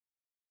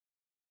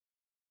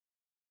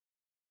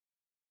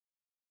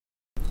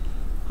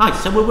Hi,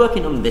 so we're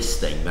working on this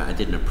thing that I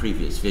did in a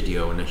previous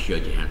video and I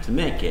showed you how to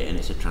make it, and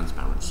it's a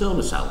transparent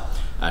solar cell,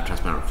 a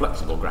transparent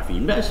flexible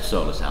graphene-based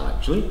solar cell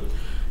actually.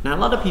 Now a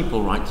lot of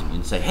people write to me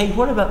and say, hey,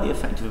 what about the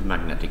effect of a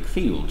magnetic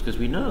field? Because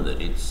we know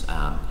that it's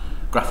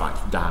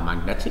graphite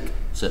diamagnetic,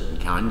 certain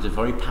kinds are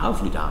very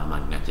powerfully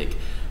diamagnetic.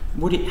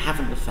 Would it have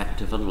an effect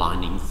of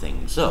aligning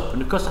things up?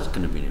 And of course that's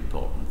going to be an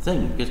important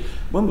thing, because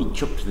when we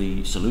chucked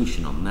the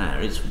solution on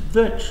there, it's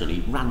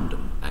virtually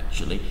random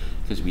actually,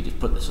 because we just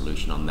put the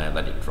solution on there,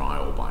 let it dry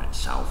all by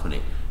itself, and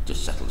it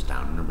just settles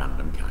down in a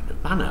random kind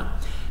of manner.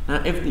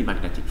 Now if the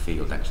magnetic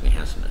field actually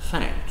has an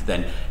effect,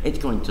 then it's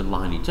going to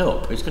line it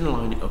up. It's going to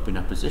line it up in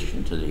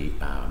opposition to the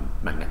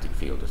magnetic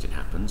field as it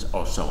happens,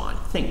 or so I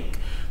think.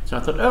 So I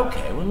thought,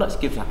 okay, well let's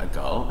give that a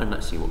go and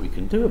let's see what we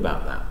can do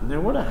about that. Now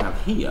what I have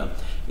here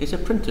is a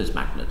printer's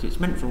magnet. It's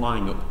meant for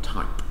lining up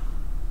type,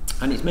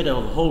 and it's made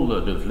of a whole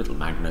load of little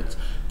magnets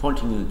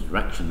pointing in the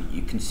direction that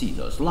you can see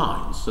those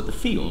lines. So the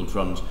field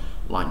runs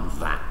like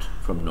that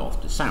from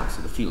north to south,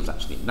 so the field's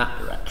actually in that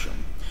direction.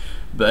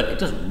 But it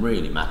doesn't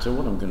really matter.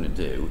 What I'm going to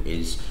do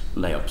is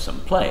lay up some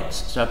plates.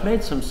 So I've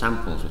made some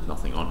samples with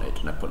nothing on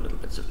it, and I put little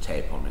bits of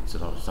tape on it so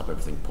that'll stop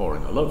everything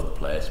pouring all over the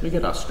place. We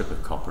get our strip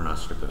of copper and our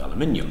strip of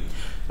aluminium.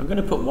 I'm going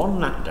to put one in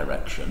that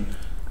direction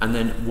and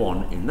then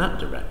one in that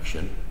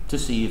direction to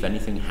see if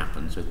anything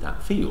happens with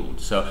that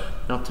field. So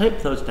I'll tape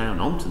those down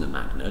onto the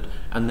magnet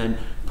and then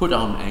put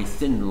on a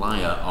thin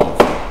layer of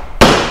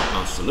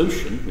our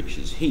solution, which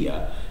is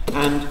here,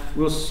 and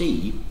we'll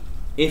see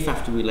if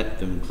after we let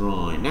them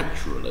dry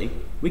naturally,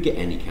 we get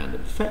any kind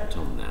of effect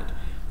on that.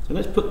 So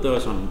let's put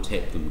those on and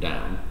tape them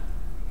down.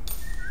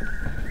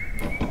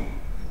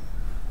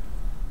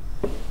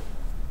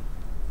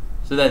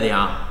 So there they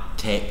are,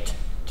 taped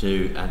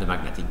to the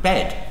magnetic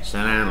bed. So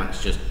now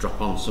let's just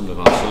drop on some of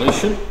our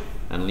solution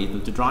and leave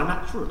them to dry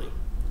naturally.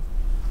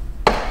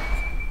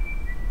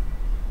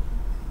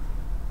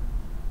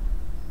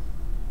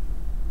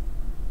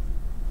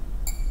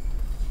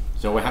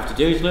 So all we have to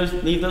do is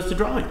leave those to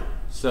dry.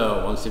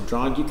 So once they've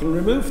dried, you can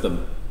remove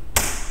them.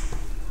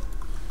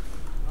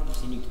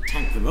 Obviously you need to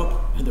tank them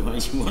up,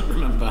 otherwise you won't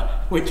remember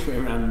which way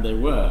around they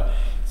were.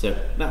 So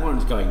that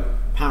one's going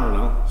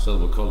parallel, so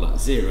we'll call that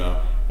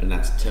 0, and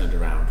that's turned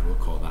around, we'll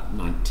call that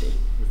 90,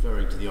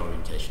 referring to the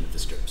orientation of the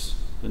strips.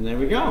 And there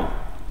we go.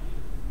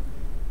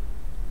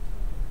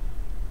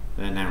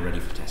 They're now ready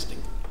for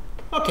testing.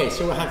 Okay,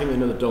 so we're having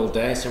another dull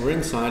day, so we're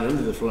inside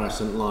under the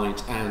fluorescent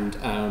light,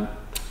 and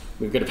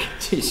we've got about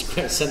 2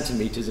 square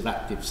centimetres of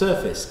active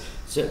surface.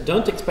 So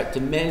don't expect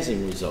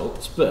amazing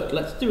results, but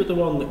let's do the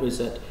one that was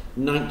at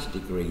 90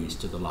 degrees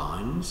to the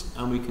lines,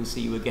 and we can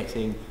see we're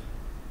getting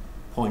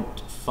 0.5,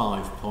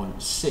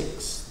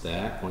 0.6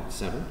 there,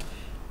 0.7,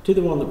 to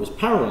the one that was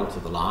parallel to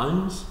the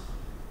lines,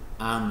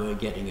 and we're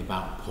getting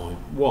about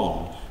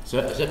 0.1. So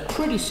it's a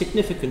pretty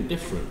significant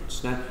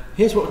difference. Now,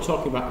 here's what we're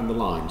talking about on the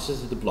lines.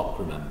 This is the block,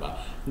 remember.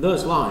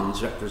 Those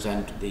lines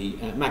represent the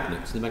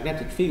magnets. The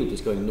magnetic field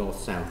is going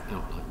north-south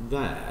out like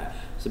there.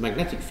 So the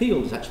magnetic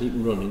field is actually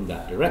running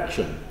that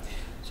direction.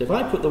 So if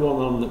I put the one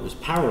on that was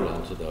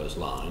parallel to those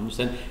lines,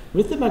 then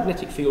with the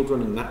magnetic field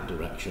running that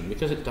direction,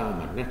 because it's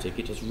diamagnetic,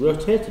 it has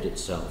rotated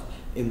itself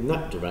in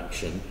that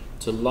direction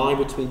to lie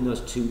between those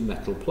two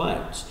metal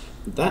plates.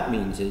 What that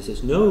means is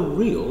there's no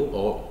real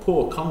or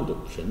poor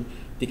conduction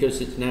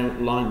because it's now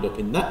lined up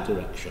in that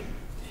direction.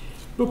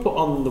 We'll put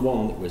on the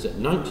one that was at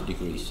 90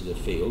 degrees to the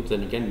field,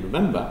 then again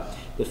remember,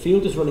 the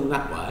field is running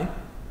that way,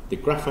 the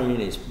graphene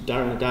is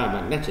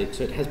diamagnetic,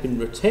 so it has been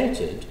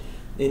rotated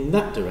in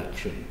that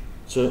direction.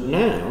 So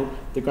now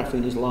the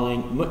graphene is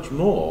lying much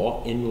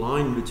more in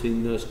line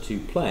between those two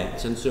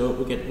plates, and so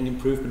we're getting an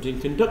improvement in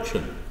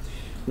conduction.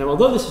 Now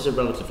although this is a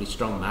relatively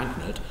strong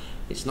magnet,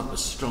 it's not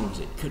as strong as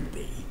it could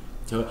be.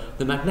 So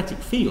the magnetic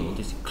field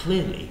is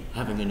clearly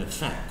having an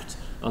effect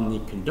on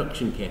the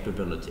conduction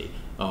capability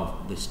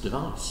of this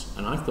device,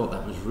 and I thought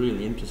that was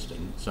really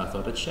interesting, so I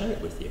thought I'd share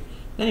it with you.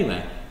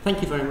 Anyway,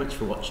 thank you very much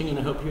for watching, and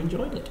I hope you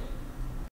enjoyed it.